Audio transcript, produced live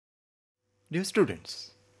Dear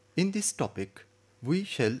students, in this topic, we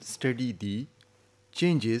shall study the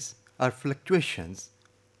changes or fluctuations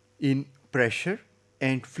in pressure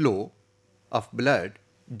and flow of blood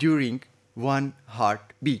during one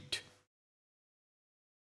heartbeat.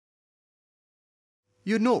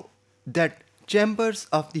 You know that chambers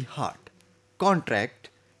of the heart contract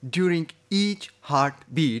during each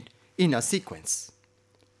heartbeat in a sequence.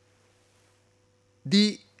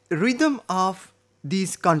 The rhythm of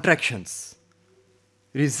these contractions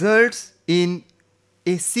results in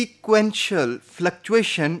a sequential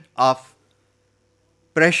fluctuation of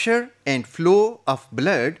pressure and flow of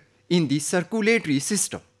blood in the circulatory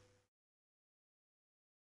system.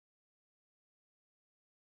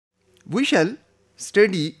 We shall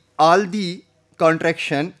study all the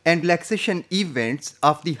contraction and relaxation events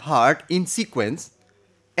of the heart in sequence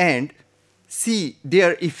and see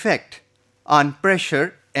their effect on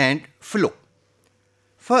pressure and flow.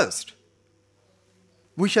 First,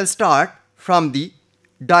 we shall start from the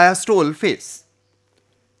diastole phase.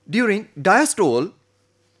 During diastole,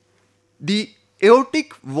 the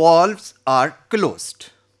aortic valves are closed.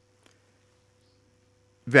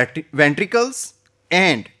 Ventricles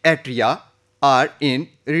and atria are in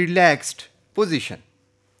relaxed position.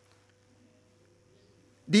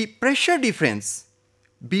 The pressure difference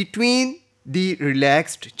between the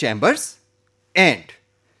relaxed chambers and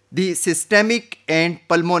the systemic and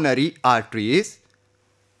pulmonary arteries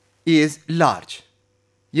is large.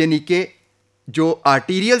 यानी कि जो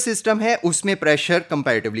arterial system है उसमें pressure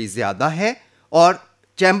comparatively ज़्यादा है और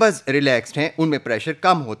chambers relaxed हैं उनमें प्रेशर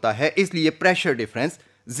कम होता है, इसलिए प्रेशर डिफरेंस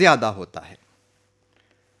ज़्यादा होता है.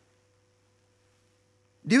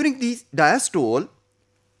 During this diastole,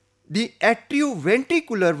 the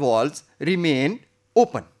atrioventricular valves remain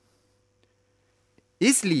open.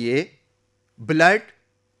 इसलिए blood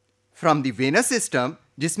from the venous system,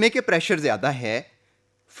 जिसमें के प्रेशर ज़्यादा है,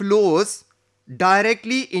 flows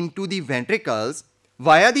directly into the ventricles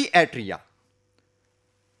via the atria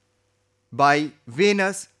by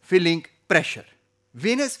venous filling pressure.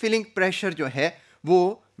 Venous filling pressure जो है वो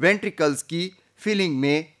ventricles की filling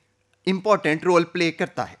में important role play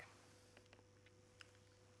करता है.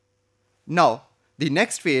 Now, the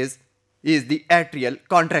next phase is the atrial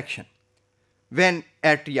contraction. When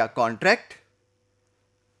atria contract,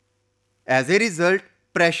 as a result,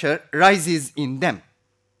 pressure rises in them.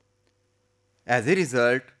 As a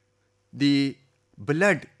result, the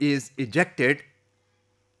blood is ejected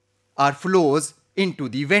or flows into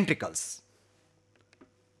the ventricles.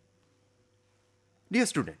 Dear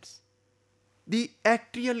students, the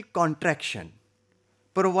atrial contraction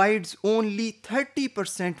provides only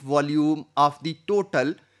 30% volume of the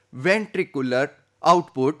total ventricular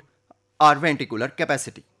output or ventricular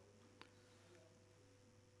capacity.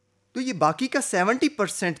 तो ये बाकी का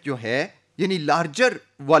 70% जो है यानी larger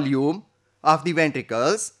volume of the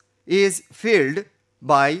ventricles is filled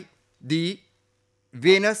by the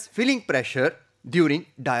venous filling pressure during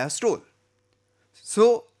diastole.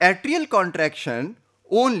 So atrial contraction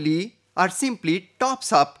only or simply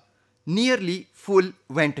tops up nearly full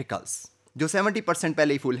ventricles. जो 70%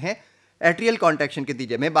 पहले ही full हैं, atrial contraction के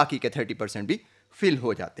नतीजे में बाकी के 30% भी fill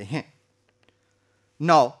हो जाते हैं.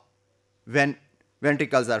 Now, when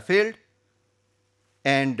ventricles are filled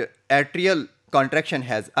and atrial contraction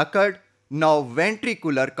has occurred, now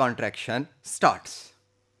ventricular contraction starts.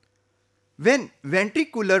 When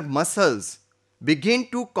ventricular muscles begin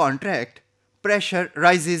to contract, pressure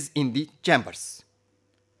rises in the chambers.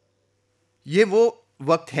 ये वो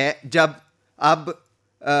वक्त है जब अब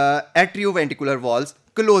एट्रियोवेंट्रिकुलर वॉल्स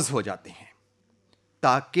क्लोज हो जाते हैं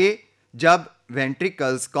ताकि जब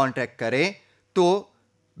वेंट्रिकल्स कॉन्ट्रैक्ट करें तो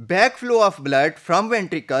back flow of blood from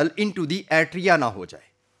ventricle into the atria ना हो जाए.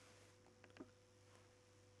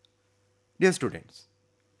 डियर स्टूडेंट्स,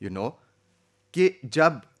 यू नो कि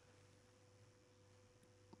जब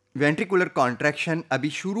वेंट्रिकुलर कॉन्ट्रैक्शन अभी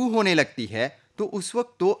शुरू होने लगती है तो उस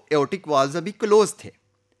वक्त तो एओर्टिक वॉल्व्स अभी क्लोज थे,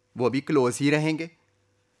 वो भी क्लोज ही रहेंगे.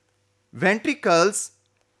 वेंट्रिकल्स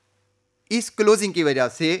इस क्लोजिंग की वजह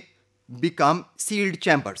से बिकम सील्ड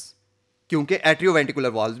चैम्बर्स, क्योंकि एट्रियोवेंट्रिकुलर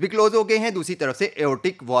वॉल्व्स भी क्लोज हो गए हैं, दूसरी तरफ से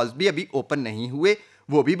एओर्टिक वॉल्व्स भी अभी ओपन नहीं हुए,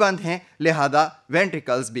 वो भी बंद हैं, लिहाजा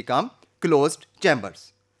ventricles become closed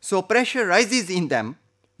chambers. So pressure rises in them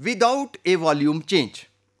without A volume change.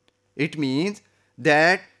 It means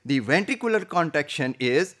that the ventricular contraction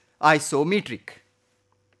is isometric.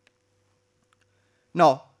 Now,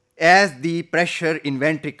 as the pressure in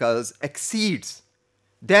ventricles exceeds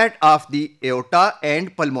that of the aorta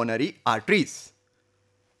and pulmonary arteries,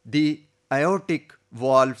 the aortic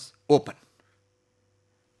valves open.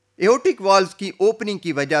 Aortic valves की opening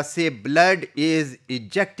की वजह से blood is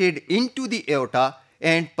ejected into the aorta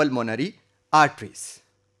and pulmonary arteries.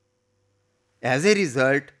 As a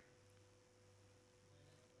result,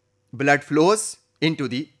 blood flows into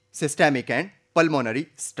the systemic and pulmonary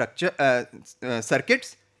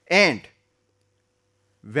circuits and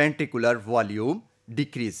ventricular volume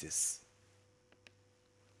decreases.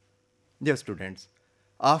 Dear students,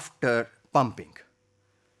 after pumping,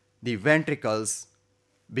 the ventricles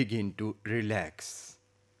begin to relax.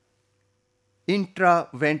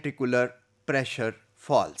 Intraventricular pressure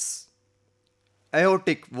falls.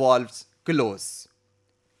 Aortic valves close.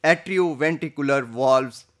 Atrioventricular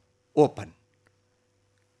valves open.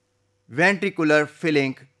 Ventricular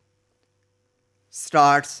filling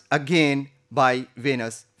starts again by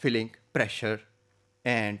venous filling pressure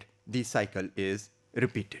and the cycle is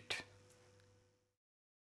repeated.